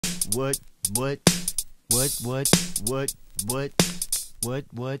what?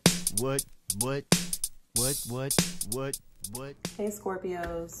 Hey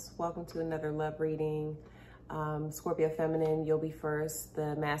Scorpios, welcome to another love reading. Scorpio feminine, you'll be first.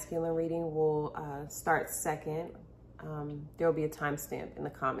 The masculine reading will start second. There will be a timestamp in the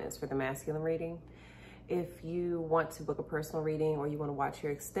comments for the masculine reading. If you want to book a personal reading or you want to watch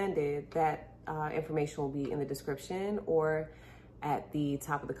your extended, that information will be in the description or at the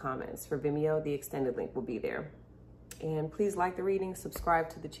top of the comments. For Vimeo, the extended link will be there. And please like the reading, subscribe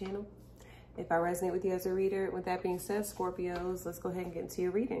to the channel if I resonate with you as a reader. With that being said, Scorpios, let's go ahead and get into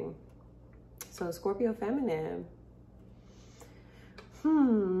your reading. So Scorpio feminine.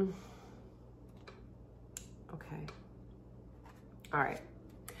 Okay. All right.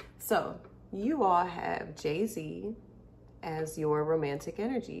 So you all have Jay-Z as your romantic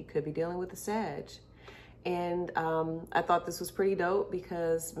energy. Could be dealing with a Sag. And I thought this was pretty dope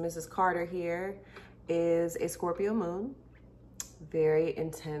because Mrs. Carter here is a Scorpio moon. Very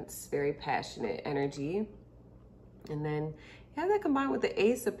intense, very passionate energy. And then you have that combined with the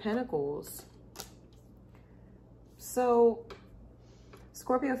Ace of Pentacles. So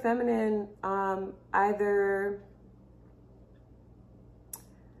Scorpio feminine, either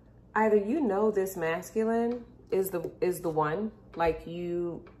you know this masculine is the one, like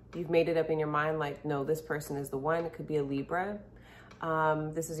you've made it up in your mind, like, no, this person is the one. It could be a Libra.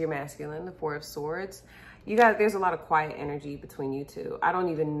 This is your masculine, the Four of Swords. There's a lot of quiet energy between you two. I don't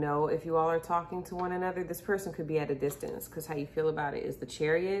even know if you all are talking to one another. This person could be at a distance because how you feel about it is the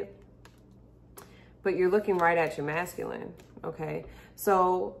Chariot. But you're looking right at your masculine, okay?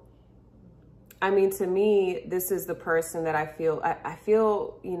 So, I mean, to me, this is the person that I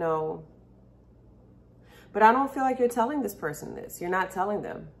feel, you know, but I don't feel like you're telling this person this. You're not telling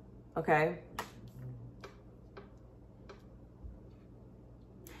them, okay?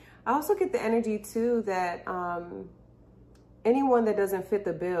 I also get the energy too that anyone that doesn't fit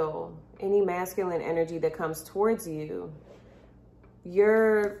the bill, any masculine energy that comes towards you,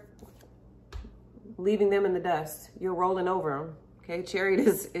 you're leaving them in the dust. You're rolling over them, okay? Chariot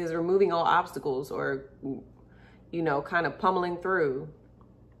is removing all obstacles or, you know, kind of pummeling through.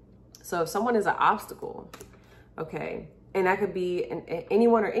 So if someone is an obstacle, okay, and that could be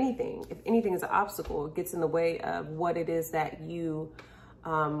anyone or anything. If anything is an obstacle, it gets in the way of what it is that you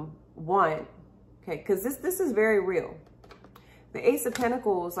want, okay, because this is very real. The Ace of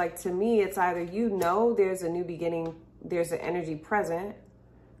Pentacles, like, to me, it's either you know there's a new beginning, there's an energy present,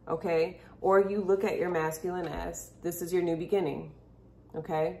 okay, or you look at your masculine as this is your new beginning,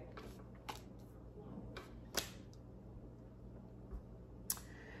 okay?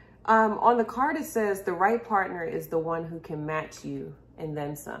 On the card, it says the right partner is the one who can match you and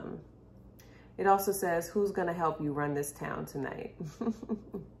then some. It also says, who's going to help you run this town tonight?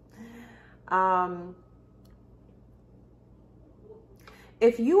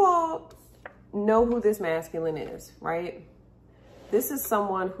 If you all know who this masculine is, right? This is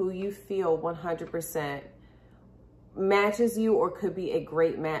someone who you feel 100% matches you or could be a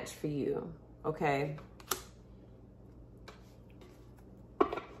great match for you, okay?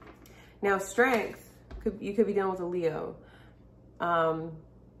 Now, strength, you could be dealing with a Leo,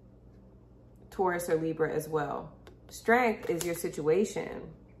 Taurus or Libra as well. Strength is your situation.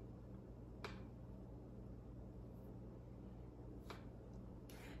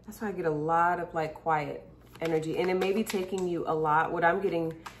 That's why I get a lot of like quiet energy, and it may be taking you a lot. What I'm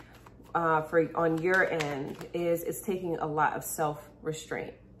getting on your end is it's taking a lot of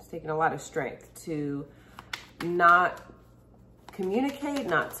self-restraint. It's taking a lot of strength to not communicate,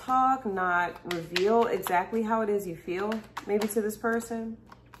 not talk, not reveal exactly how it is you feel, maybe to this person.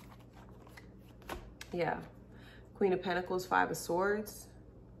 Yeah. Queen of Pentacles, Five of Swords.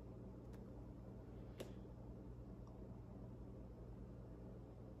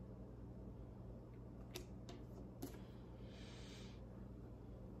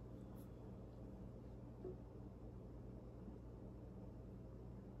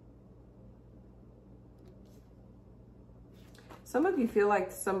 Some of you feel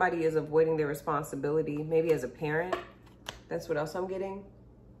like somebody is avoiding their responsibility, maybe as a parent. That's what else I'm getting.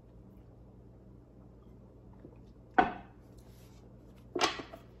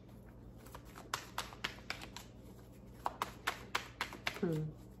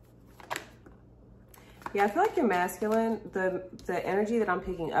 Yeah, I feel like you're masculine. The energy that I'm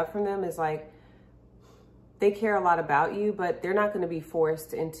picking up from them is like, they care a lot about you, but they're not going to be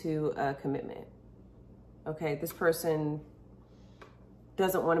forced into a commitment. Okay, this person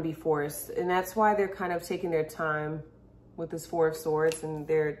doesn't want to be forced, and that's why they're kind of taking their time with this Four of Swords, and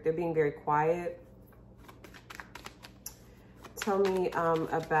they're being very quiet. Tell me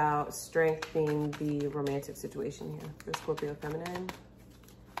about strengthening the romantic situation here for Scorpio feminine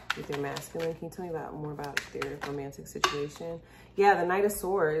with their masculine. Can you tell me more about their romantic situation? Yeah, the Knight of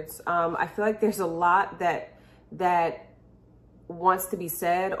Swords. I feel like there's a lot that wants to be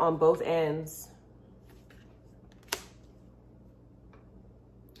said on both ends.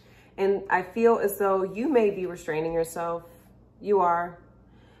 And I feel as though you may be restraining yourself. You are.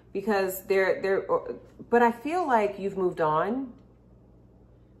 Because but I feel like you've moved on.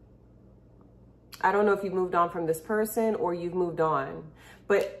 I don't know if you've moved on from this person or you've moved on.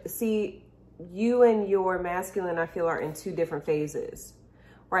 But see, you and your masculine, I feel, are in two different phases,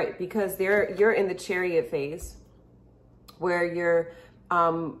 right? Because you're in the Chariot phase where you're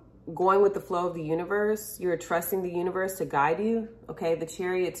going with the flow of the universe. You're trusting the universe to guide you. Okay, the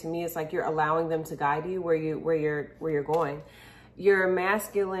Chariot to me is like you're allowing them to guide you where you're going. Your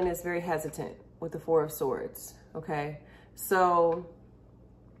masculine is very hesitant with the Four of Swords. Okay, so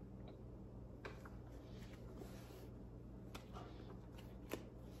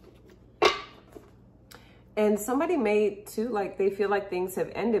and somebody may too, like they feel like things have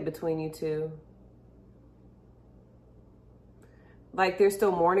ended between you two. Like they're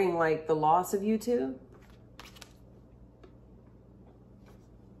still mourning like the loss of you two.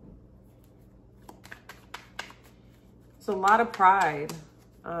 It's a lot of pride.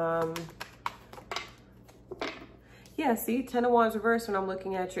 Yeah, see, Ten of Wands reversed when I'm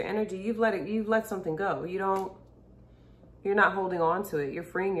looking at your energy. You've let something go. You're not holding on to it. You're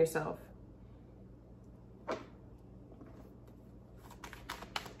freeing yourself.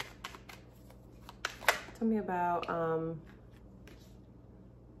 Tell me about,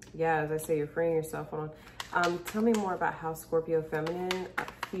 yeah, as I say, you're freeing yourself. Hold on. Tell me more about how Scorpio feminine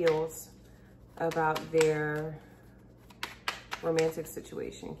feels about their romantic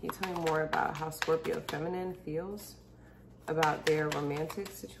situation. Can you tell me more about how Scorpio feminine feels about their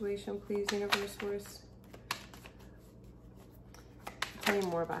romantic situation, please, universe source? Tell me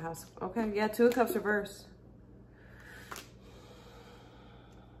more about how, okay, yeah, Two of Cups reverse.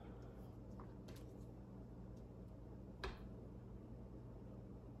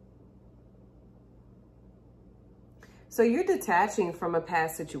 So you're detaching from a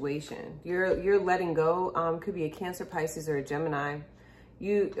past situation. You're letting go. Could be a Cancer, Pisces, or a Gemini.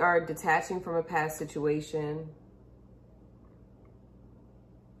 You are detaching from a past situation.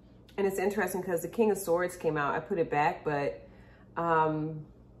 And it's interesting because the King of Swords came out. I put it back, but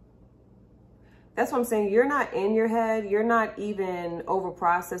that's what I'm saying. You're not in your head. You're not even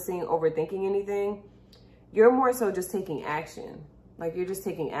over-processing, overthinking anything. You're more so just taking action. Like you're just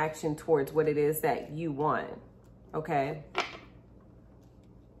taking action towards what it is that you want. Okay.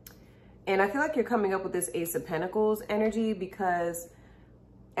 And I feel like you're coming up with this Ace of Pentacles energy because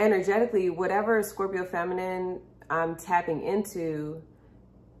energetically, whatever Scorpio feminine I'm tapping into,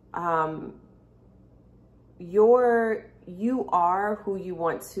 you are who you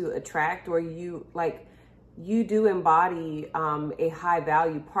want to attract, or you do embody a high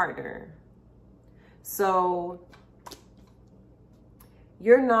value partner. So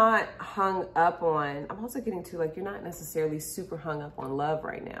you're not hung up on, I'm also getting to like, you're not necessarily super hung up on love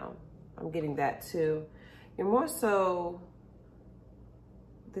right now. I'm getting that too. You're more so,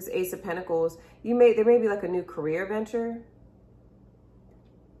 this Ace of Pentacles, there may be like a new career venture,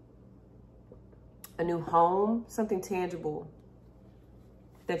 a new home, something tangible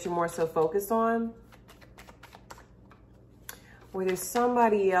that you're more so focused on. Or there's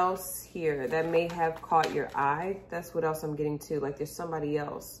somebody else here that may have caught your eye. That's what else I'm getting to. Like there's somebody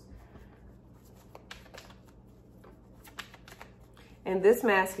else. And this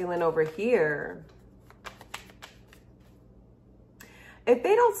masculine over here, if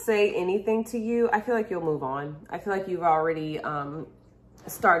they don't say anything to you, I feel like you'll move on. I feel like you've already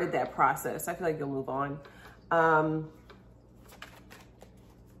started that process. I feel like you'll move on.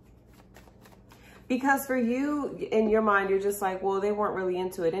 Because for you, in your mind, you're just like, well, they weren't really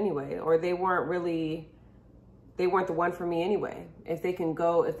into it anyway, or they weren't the one for me anyway. If they can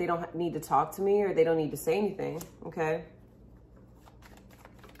go, if they don't need to talk to me or they don't need to say anything, okay?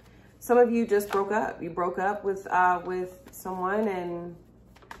 Some of you just broke up. You broke up with someone, and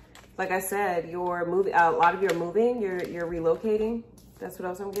like I said, you're moving. A lot of you are moving. You're relocating. That's what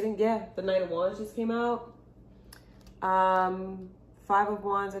else I'm getting. Yeah, the Knight of Wands just came out. Five of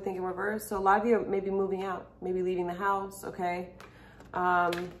Wands, I think, in reverse. So a lot of you are maybe moving out, maybe leaving the house, okay?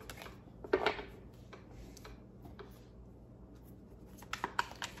 Tell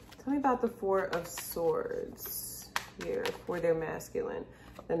me about the Four of Swords here for their masculine.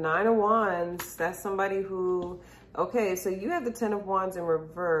 The Nine of Wands, that's somebody who, okay, so you have the Ten of Wands in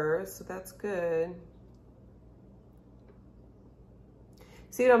reverse, so that's good.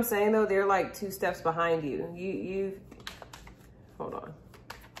 See what I'm saying though? They're like 2 steps behind you. Hold on.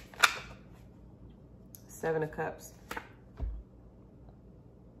 7 of Cups.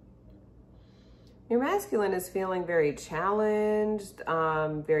 Your masculine is feeling very challenged,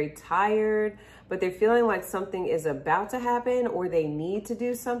 very tired, but they're feeling like something is about to happen or they need to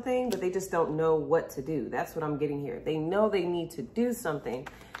do something, but they just don't know what to do. That's what I'm getting here. They know they need to do something.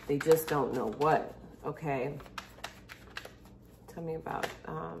 They just don't know what. Okay. Tell me about,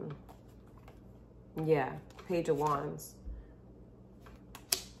 yeah, Page of Wands.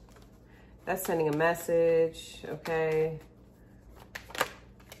 That's sending a message, okay.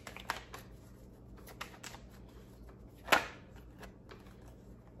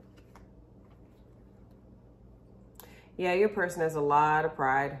 Yeah, your person has a lot of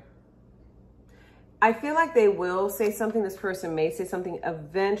pride. I feel like they will say something. This person may say something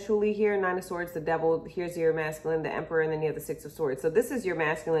eventually here. 9 of Swords, the Devil. Here's your masculine, the Emperor, and then you have the 6 of Swords. So this is your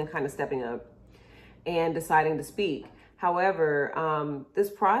masculine kind of stepping up and deciding to speak. However, this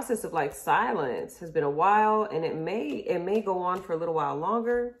process of like silence has been a while, and it may go on for a little while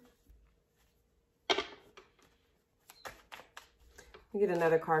longer. Get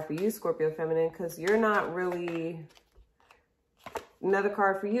another card for you, Scorpio feminine, because you're not really... Another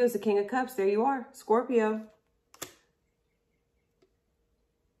card for you is the King of Cups. There you are, Scorpio.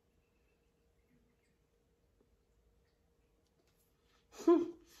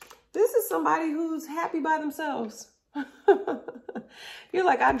 This is somebody who's happy by themselves. You're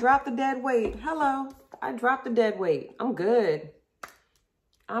like, I dropped the dead weight. Hello, I dropped the dead weight. I'm good.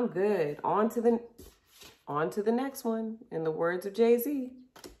 I'm good. On to the next one. In the words of Jay-Z,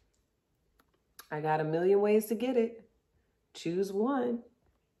 I got a million ways to get it. Choose one.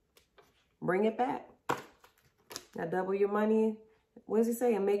 Bring it back. Now double your money. What does he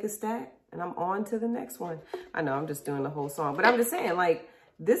say? And make a stack. And I'm on to the next one. I know I'm just doing the whole song. But I'm just saying, like,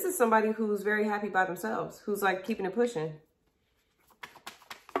 this is somebody who's very happy by themselves. Who's, like, keeping it pushing.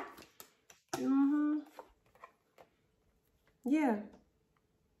 Yeah.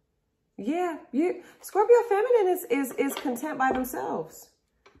 Yeah. Scorpio feminine is content by themselves.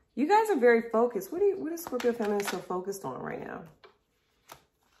 You guys are very focused. What is Scorpio feminine so focused on right now?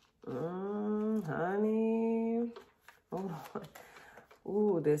 Honey. Oh,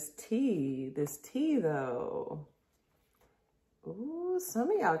 ooh, this tea though. Ooh, some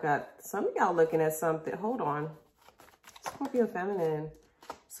of y'all looking at something. Hold on. Scorpio feminine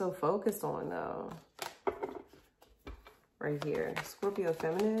so focused on though. Right here. Scorpio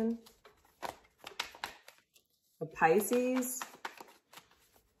feminine. A Pisces.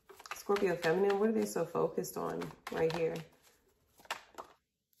 Scorpio feminine, what are they so focused on right here?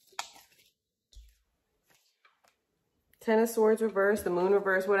 Ten of Swords reversed, the Moon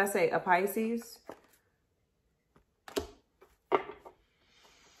reversed. What did I say? A Pisces.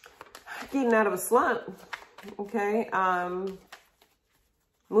 Getting out of a slump. Okay.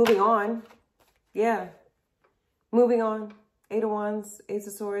 Moving on. Yeah. Moving on. 8 of Wands, Ace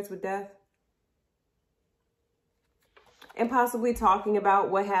of Swords with Death. And possibly talking about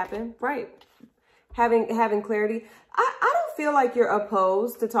what happened, right? Having clarity. I don't feel like you're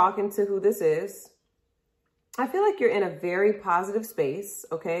opposed to talking to who this is. I feel like you're in a very positive space,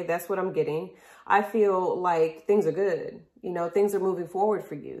 okay? That's what I'm getting. I feel like things are good. You know, things are moving forward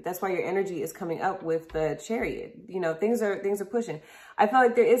for you. That's why your energy is coming up with the Chariot. You know, things are pushing. I feel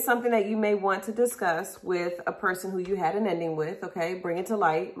like there is something that you may want to discuss with a person who you had an ending with, okay? Bring it to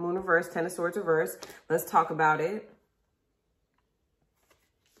light. Moon reverse, 10 of Swords reverse. Let's talk about it.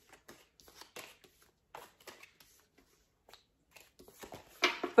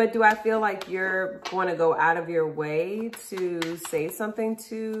 But do I feel like you're going to go out of your way to say something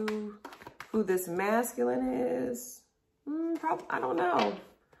to who this masculine is? Probably, I don't know.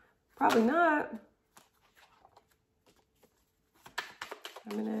 Probably not.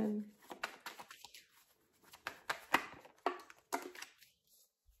 Feminine.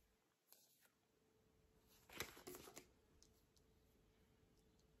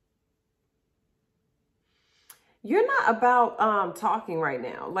 You're not about talking right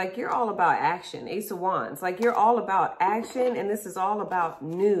now. Like, you're all about action. Ace of Wands. Like, you're all about action, and this is all about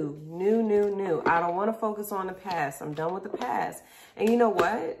new. I don't want to focus on the past. I'm done with the past. And you know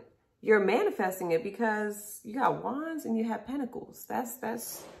what? You're manifesting it because you got Wands and you have Pentacles. That's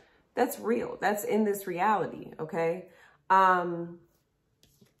real. That's in this reality, okay?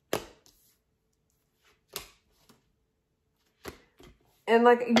 And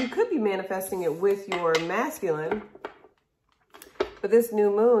like, you could be manifesting it with your masculine, but this new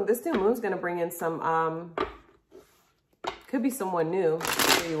moon's going to bring in some, could be someone new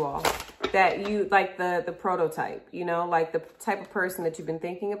for you all. that you, like the prototype, you know, like the type of person that you've been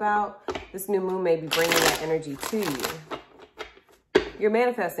thinking about. This new moon may be bringing that energy to you. You're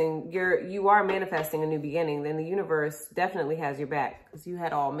manifesting, you are manifesting a new beginning. Then the universe definitely has your back because you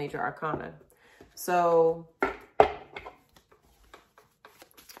had all major arcana. So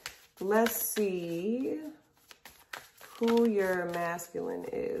let's see who your masculine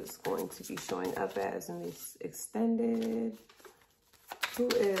is going to be showing up as in this extended. Who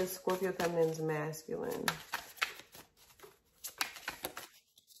is Scorpio Feminine's masculine?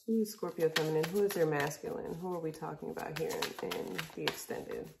 Who is Scorpio Feminine? Who is their masculine? Who are we talking about here in the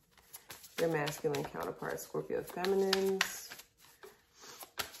extended? Their masculine counterpart, Scorpio Feminines.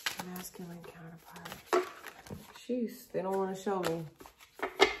 Masculine counterpart. Jeez, they don't want to show me.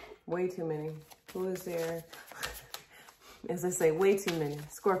 Way too many. Who is there? As I say, way too many.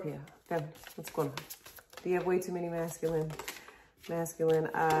 Scorpio, Feminine. What's going on? Do you have way too many masculine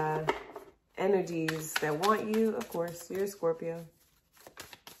energies that want you? Of course, you're a Scorpio.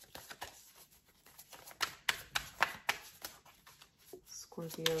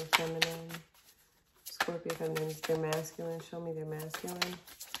 Scorpio Feminine. Scorpio Feminine is their masculine. Show me their masculine.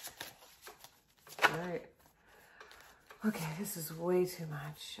 All right. Okay, this is way too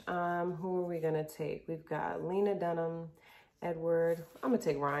much. Who are we gonna take? We've got Lena Dunham, Edward. I'm gonna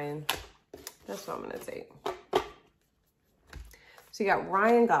take Ryan. That's what I'm gonna take. So you got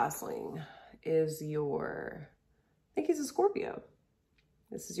Ryan Gosling is your, I think he's a Scorpio.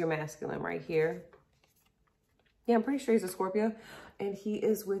 This is your masculine right here. Yeah, I'm pretty sure he's a Scorpio. And he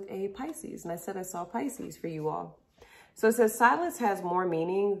is with a Pisces. And I said I saw Pisces for you all. So it says silence has more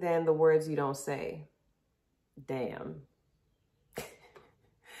meaning than the words you don't say. Damn.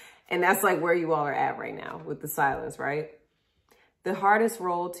 And that's like where you all are at right now with the silence, right? The hardest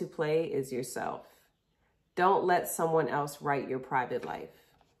role to play is yourself. Don't let someone else write your private life.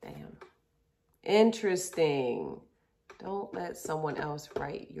 Damn. Interesting. Don't let someone else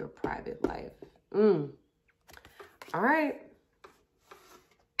write your private life. All right.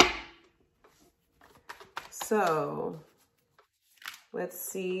 So let's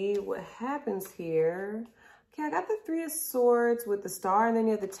see what happens here. Okay, I got the Three of Swords with the Star, and then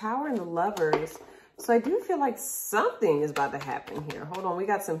you have the Tower and the Lovers. So I do feel like something is about to happen here. Hold on, we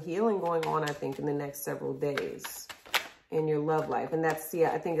got some healing going on, I think, in the next several days in your love life. And that's,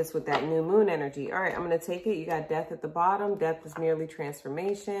 yeah, I think it's with that new moon energy. All right, I'm going to take it. You got Death at the bottom. Death is merely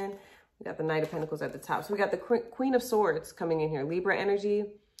transformation. We got the Knight of Pentacles at the top. So we got the Queen of Swords coming in here. Libra energy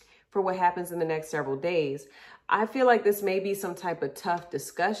for what happens in the next several days. I feel like this may be some type of tough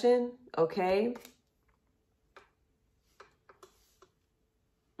discussion, okay?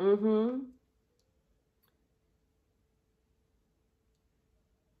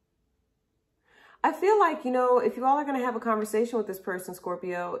 I feel like, you know, if you all are going to have a conversation with this person,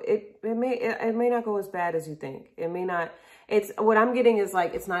 Scorpio, it may not go as bad as you think. It may not. It's what I'm getting is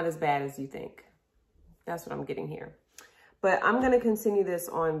like, it's not as bad as you think. That's what I'm getting here. But I'm going to continue this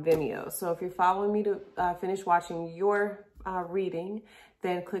on Vimeo. So if you're following me to finish watching your reading,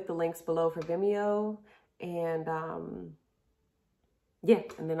 then click the links below for Vimeo. And yeah,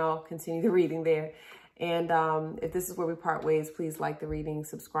 and then I'll continue the reading there. And if this is where we part ways, please like the reading,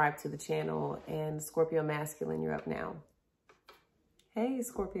 subscribe to the channel, and Scorpio Masculine, you're up now. Hey,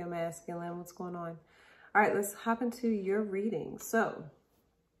 Scorpio Masculine, what's going on? All right, let's hop into your reading. So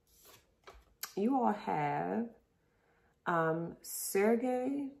you all have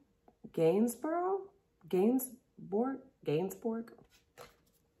Sergey Gainsbourg?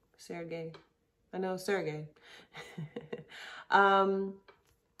 Sergey. I know Sergey. I'm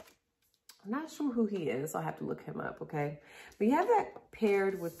not sure who he is. I'll have to look him up, okay? But you have that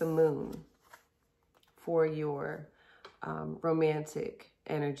paired with the moon for your romantic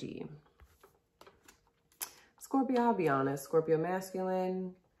energy. Scorpio, I'll be honest, Scorpio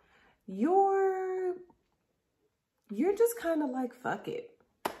Masculine, you're just kind of like, fuck it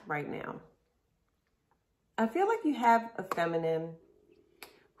right now. I feel like you have a feminine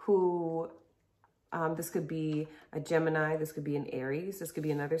who, this could be a Gemini, this could be an Aries, this could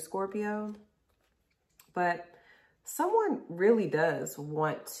be another Scorpio, but someone really does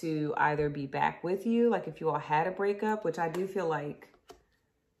want to either be back with you, like if you all had a breakup, which I do feel like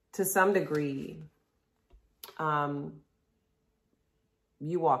to some degree,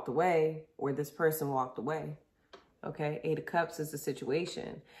 you walked away or this person walked away. Okay, 8 of Cups is the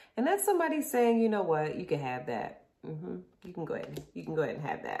situation. And that's somebody saying, you know what, you can have that. You can go ahead and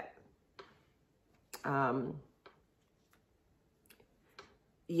have that.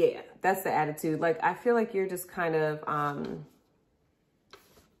 Yeah, that's the attitude. Like, I feel like you're just kind of,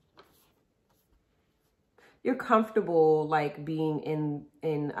 you're comfortable like being in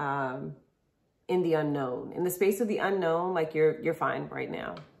in the unknown. In the space of the unknown, like you're fine right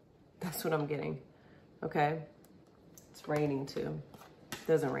now. That's what I'm getting. Okay. It's raining too. It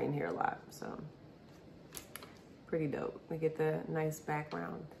doesn't rain here a lot, so pretty dope. We get the nice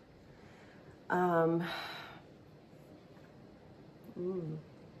background.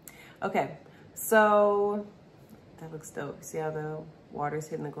 Okay, so that looks dope. See how the water's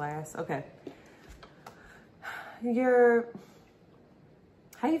hitting the glass? Okay.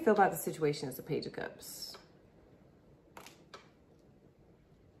 How do you feel about the situation as the Page of Cups?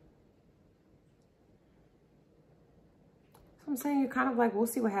 So I'm saying you're kind of like, we'll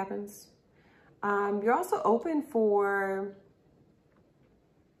see what happens. You're also open for,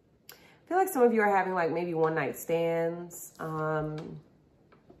 I feel like some of you are having like maybe one night stands.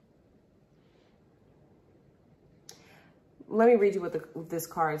 Let me read you what this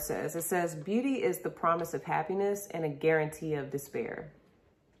card says. It says, beauty is the promise of happiness and a guarantee of despair.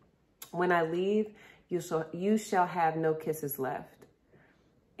 When I leave, you shall have no kisses left.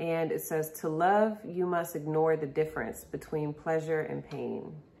 And it says, to love, you must ignore the difference between pleasure and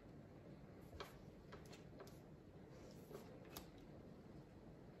pain.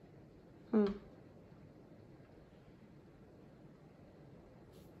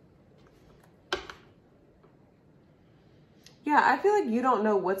 Yeah, I feel like you don't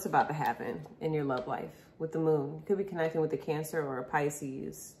know what's about to happen in your love life with the moon. You could be connecting with a Cancer or a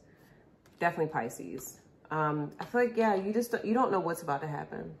Pisces. Definitely Pisces. I feel like, yeah, you don't know what's about to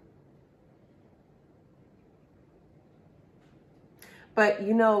happen. But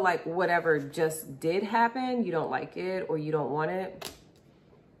you know, like whatever just did happen, you don't like it or you don't want it.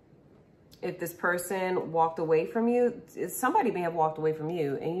 If this person walked away from you, somebody may have walked away from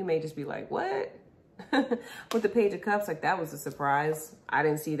you and you may just be like, what? With the Page of Cups, like that was a surprise. I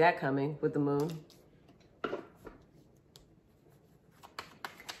didn't see that coming with the moon.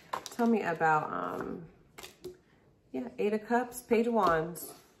 Tell me about, yeah, 8 of Cups, Page of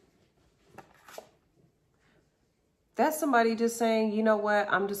Wands. That's somebody just saying, you know what,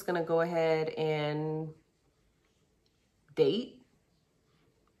 I'm just going to go ahead and date.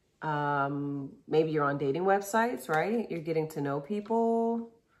 Maybe you're on dating websites, right? You're getting to know people.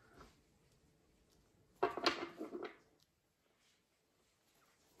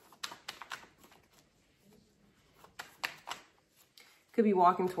 Could be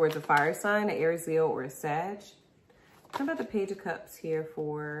walking towards a fire sign, an Aries, Leo, or a Sag. How about the Page of Cups here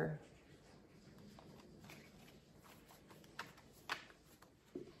for...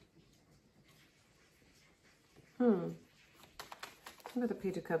 How about the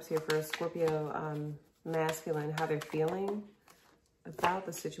Page of Cups here for a Scorpio masculine, how they're feeling about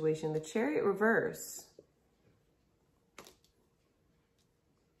the situation. The Chariot reverse.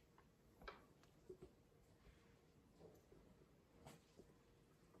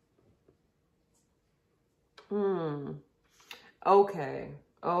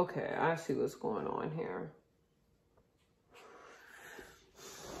 Okay, I see what's going on here.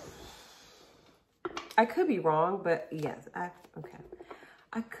 I could be wrong, but yes, okay.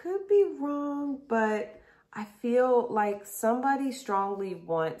 I could be wrong, but I feel like somebody strongly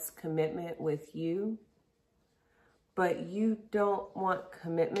wants commitment with you, but you don't want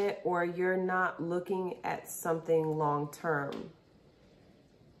commitment or you're not looking at something long-term.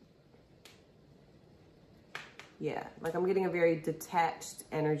 Yeah, like I'm getting a very detached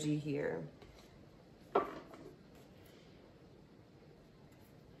energy here.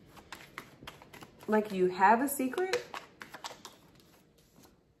 Like you have a secret.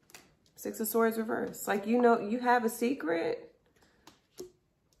 6 of Swords reverse. Like, you know, you have a secret.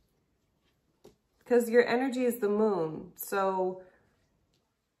 Because your energy is the moon. So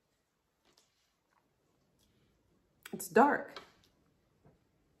it's dark.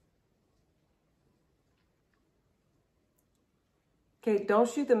 Okay, don't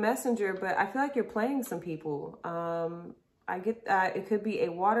shoot the messenger, but I feel like you're playing some people. I get it could be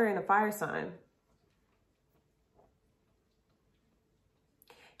a water and a fire sign.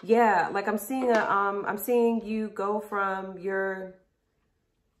 Yeah, like I'm seeing you go from you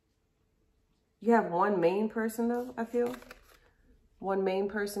have one main person though, I feel. One main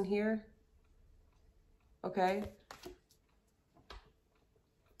person here. Okay.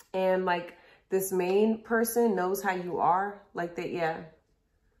 And like this main person knows how you are, like that, yeah.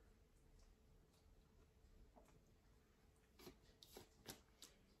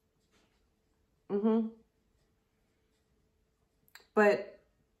 But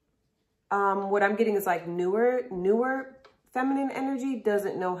what I'm getting is like newer feminine energy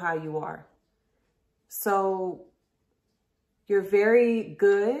doesn't know how you are. So you're very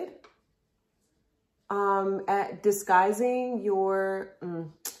good at disguising your,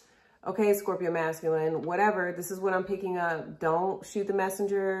 Okay, Scorpio masculine, whatever. This is what I'm picking up. Don't shoot the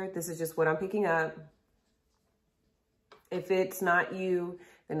messenger. This is just what I'm picking up. If it's not you,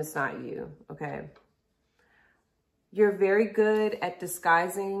 then it's not you, okay? You're very good at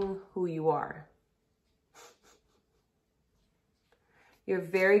disguising who you are. You're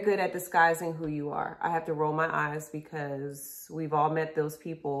very good at disguising who you are. I have to roll my eyes because we've all met those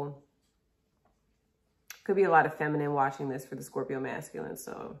people. Could be a lot of feminine watching this for the Scorpio masculine,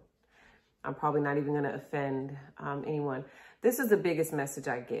 so I'm probably not even going to offend anyone. This is the biggest message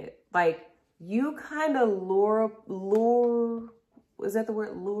I get. Like, you kind of lure, is that the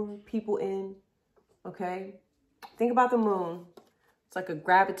word? Lure people in, okay? Think about the moon. It's like a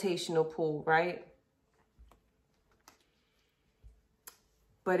gravitational pull, right?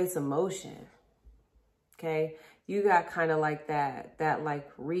 But it's emotion, okay? You got kind of like that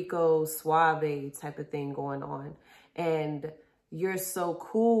like Rico Suave type of thing going on. And you're so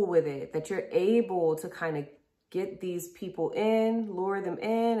cool with it that you're able to kind of get these people in, lure them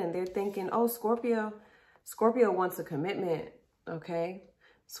in, and they're thinking, oh, Scorpio wants a commitment, okay?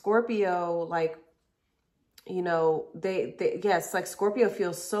 Scorpio, like, you know, yes, like Scorpio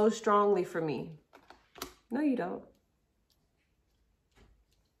feels so strongly for me. No, you don't.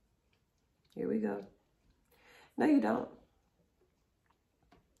 Here we go. No, you don't.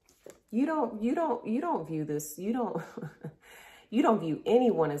 You don't view this. You don't view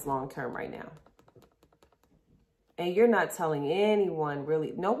anyone as long-term right now. And you're not telling anyone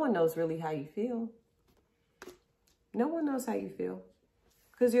really, no one knows really how you feel. No one knows how you feel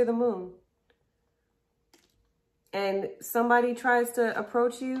because you're the moon. And somebody tries to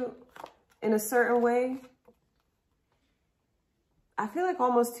approach you in a certain way. I feel like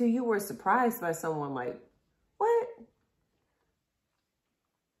almost too you were surprised by someone, like, what?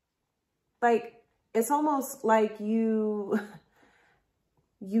 Like, it's almost like you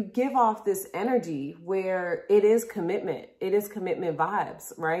give off this energy where it is commitment. It is commitment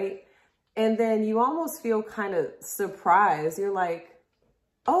vibes, right? And then you almost feel kind of surprised. You're like,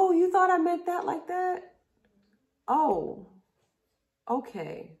 oh, you thought I meant that like that? Oh,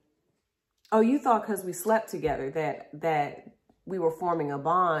 okay. Oh, you thought because we slept together that we were forming a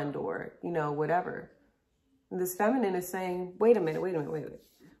bond or, you know, whatever. And this feminine is saying, wait a minute.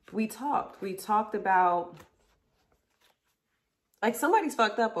 We talked about, like, somebody's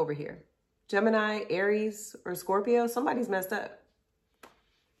fucked up over here. Gemini, Aries, or Scorpio, somebody's messed up.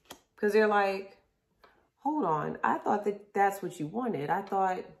 Because they're like, hold on, I thought that's what you wanted. I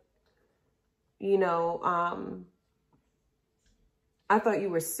thought, you know, I thought you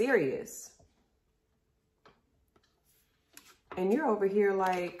were serious. And you're over here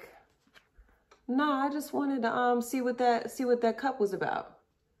like, nah, I just wanted to see what that cup was about.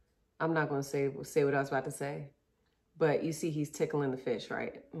 I'm not gonna say what I was about to say, but you see he's tickling the fish,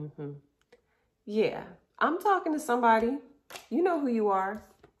 right? Mm-hmm. Yeah, I'm talking to somebody. You know who you are.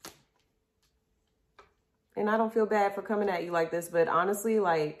 And I don't feel bad for coming at you like this, but honestly,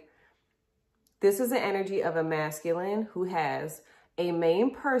 like, this is the energy of a masculine who has a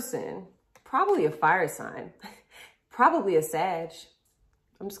main person, probably a fire sign, probably a Sag.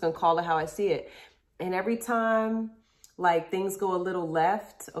 I'm just going to call it how I see it. And every time, like, things go a little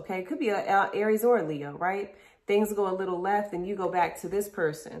left, okay, it could be a Aries or a Leo, right? Things go a little left and you go back to this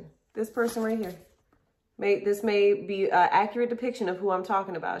person right here. This may be an accurate depiction of who I'm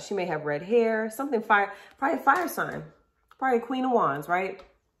talking about. She may have red hair, something fire, probably a fire sign, probably a Queen of Wands, right?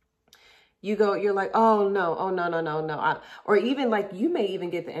 You're like, oh no. Or even like, you may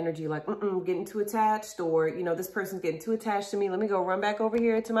even get the energy like, getting too attached, or, you know, this person's getting too attached to me. Let me go run back over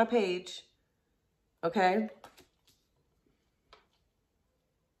here to my page. Okay.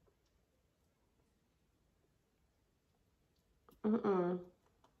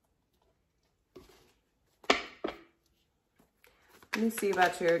 Let me see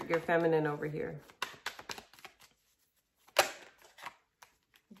about your feminine over here.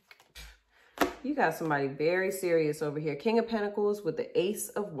 You got somebody very serious over here. King of Pentacles with the Ace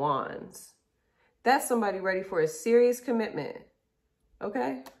of Wands. That's somebody ready for a serious commitment.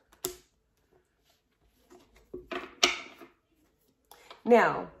 Okay?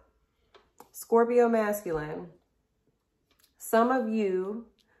 Now, Scorpio masculine. Some of you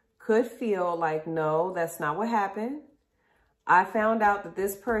could feel like, no, that's not what happened. I found out that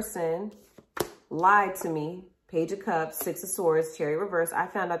this person lied to me. Page of Cups, Six of Swords, Chariot reverse. I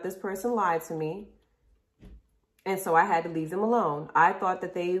found out this person lied to me. And so I had to leave them alone. I thought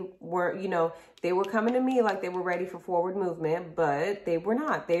that they were, you know, they were coming to me like they were ready for forward movement, but they were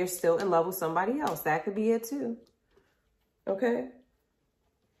not. They're still in love with somebody else. That could be it too. Okay?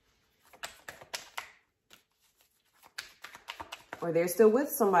 or they're still with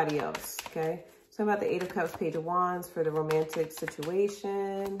somebody else, okay? So about the Eight of Cups, Page of Wands for the romantic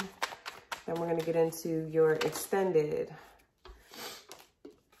situation. Then we're going to get into your extended.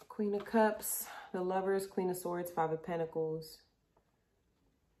 Queen of Cups, the Lovers, Queen of Swords, Five of Pentacles.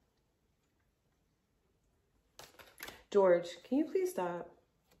 George, can you please stop?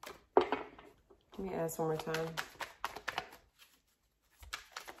 Let me ask one more time.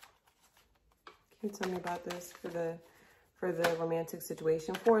 Can you tell me about this for the romantic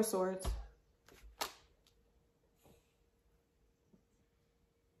situation? Four of Swords.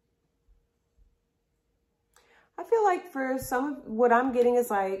 I feel like for some of what I'm getting is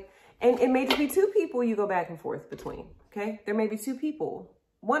like, and it may just be two people you go back and forth between, okay? There may be two people,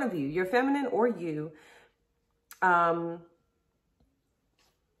 one of you, you're feminine or you.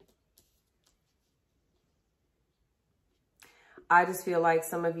 I just feel like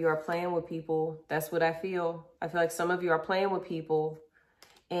some of you are playing with people. That's what I feel. I feel like some of you are playing with people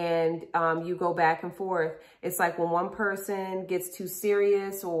and you go back and forth. It's like when one person gets too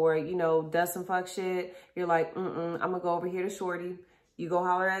serious or, you know, does some fuck shit, you're like, I'm gonna go over here to Shorty. You go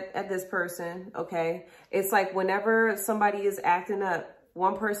holler at this person, okay? It's like whenever somebody is acting up,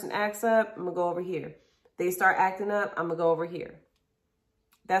 one person acts up, I'm gonna go over here. They start acting up, I'm gonna go over here.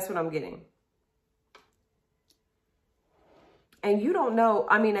 That's what I'm getting. And you don't know,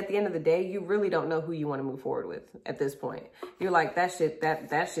 I mean, at the end of the day, you really don't know who you want to move forward with at this point. You're like, that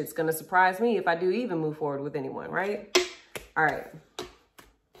shit's going to surprise me if I do even move forward with anyone, right? All right.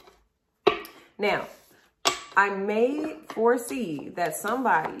 Now, I may foresee that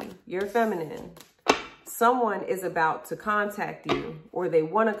somebody, you're feminine, someone is about to contact you or they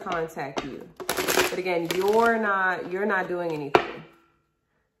want to contact you. But again, you're not doing anything.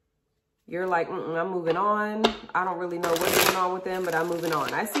 You're like, I'm moving on. I don't really know what's going on with them, but I'm moving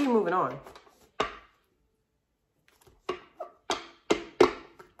on. I see you moving on.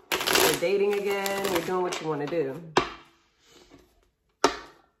 You're dating again. You're doing what you want to do.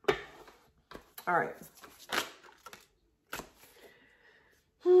 All right.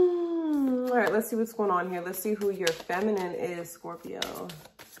 All right, let's see what's going on here. Let's see who your feminine is, Scorpio.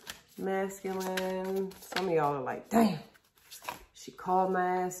 Masculine. Some of y'all are like, damn. She called my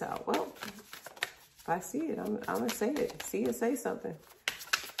ass out. Well, if I see it, I'm going to say it. See it, say something.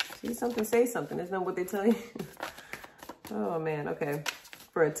 See something, say something. Isn't that what they tell you? Oh, man. Okay.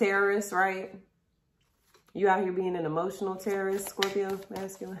 For a terrorist, right? You out here being an emotional terrorist, Scorpio,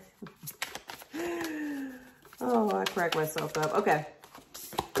 masculine. Oh, I cracked myself up. Okay.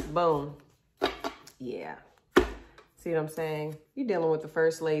 Boom. Yeah. See what I'm saying? You're dealing with the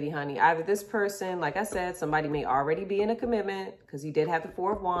first lady, honey. Either this person, like I said, somebody may already be in a commitment because you did have the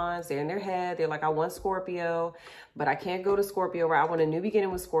Four of Wands. They're in their head. They're like, I want Scorpio, but I can't go to Scorpio, or I want a new beginning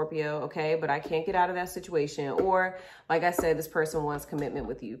with Scorpio, okay? But I can't get out of that situation. Or, like I said, this person wants commitment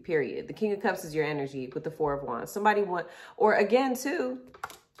with you, period. The King of Cups is your energy with the Four of Wands. Somebody want, or again, too,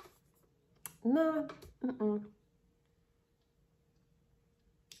 no,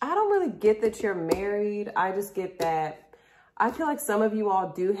 I don't really get that you're married. I just get that I feel like some of you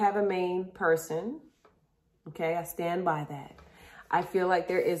all do have a main person. Okay, I stand by that. I feel like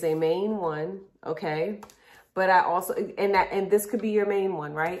there is a main one, okay? But I also, and this could be your main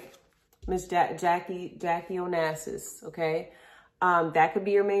one, right? Miss Jackie Onassis, okay? That could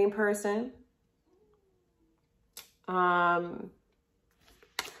be your main person. But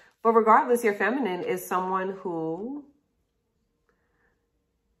regardless, your feminine is someone who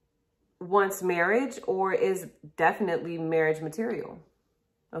wants marriage or is definitely marriage material,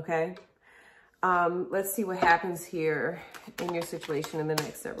 okay? Let's see what happens here in your situation in the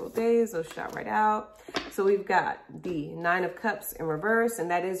next several days. Those shot right out. So we've got the Nine of Cups in reverse, and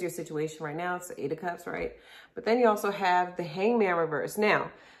that is your situation right now. It's the Eight of Cups, right? But then you also have the Hangman reverse.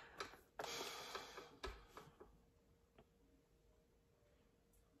 Now,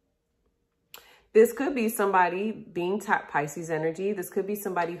 this could be somebody being Pisces energy. This could be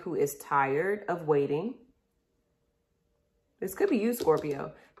somebody who is tired of waiting. This could be you,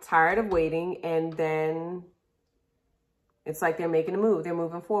 Scorpio. Tired of waiting, and then it's like they're making a move. They're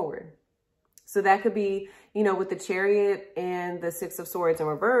moving forward. So that could be, you know, with the Chariot and the Six of Swords in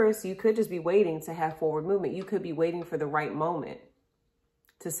reverse, you could just be waiting to have forward movement. You could be waiting for the right moment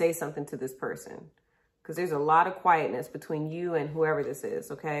to say something to this person, because there's a lot of quietness between you and whoever this is,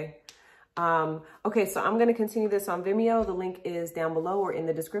 okay? Okay, so I'm going to continue this on Vimeo. The link is down below or in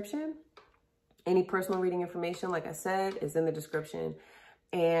the description. Any personal reading information, like I said, is in the description.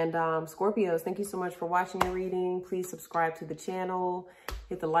 And Scorpios, thank you so much for watching your reading. Please subscribe to the channel.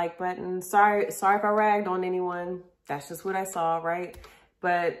 Hit the like button. Sorry if I ragged on anyone. That's just what I saw, right?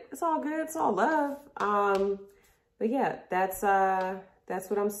 But it's all good. It's all love. But yeah, that's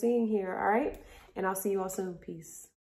what I'm seeing here. All right. And I'll see you all soon. Peace.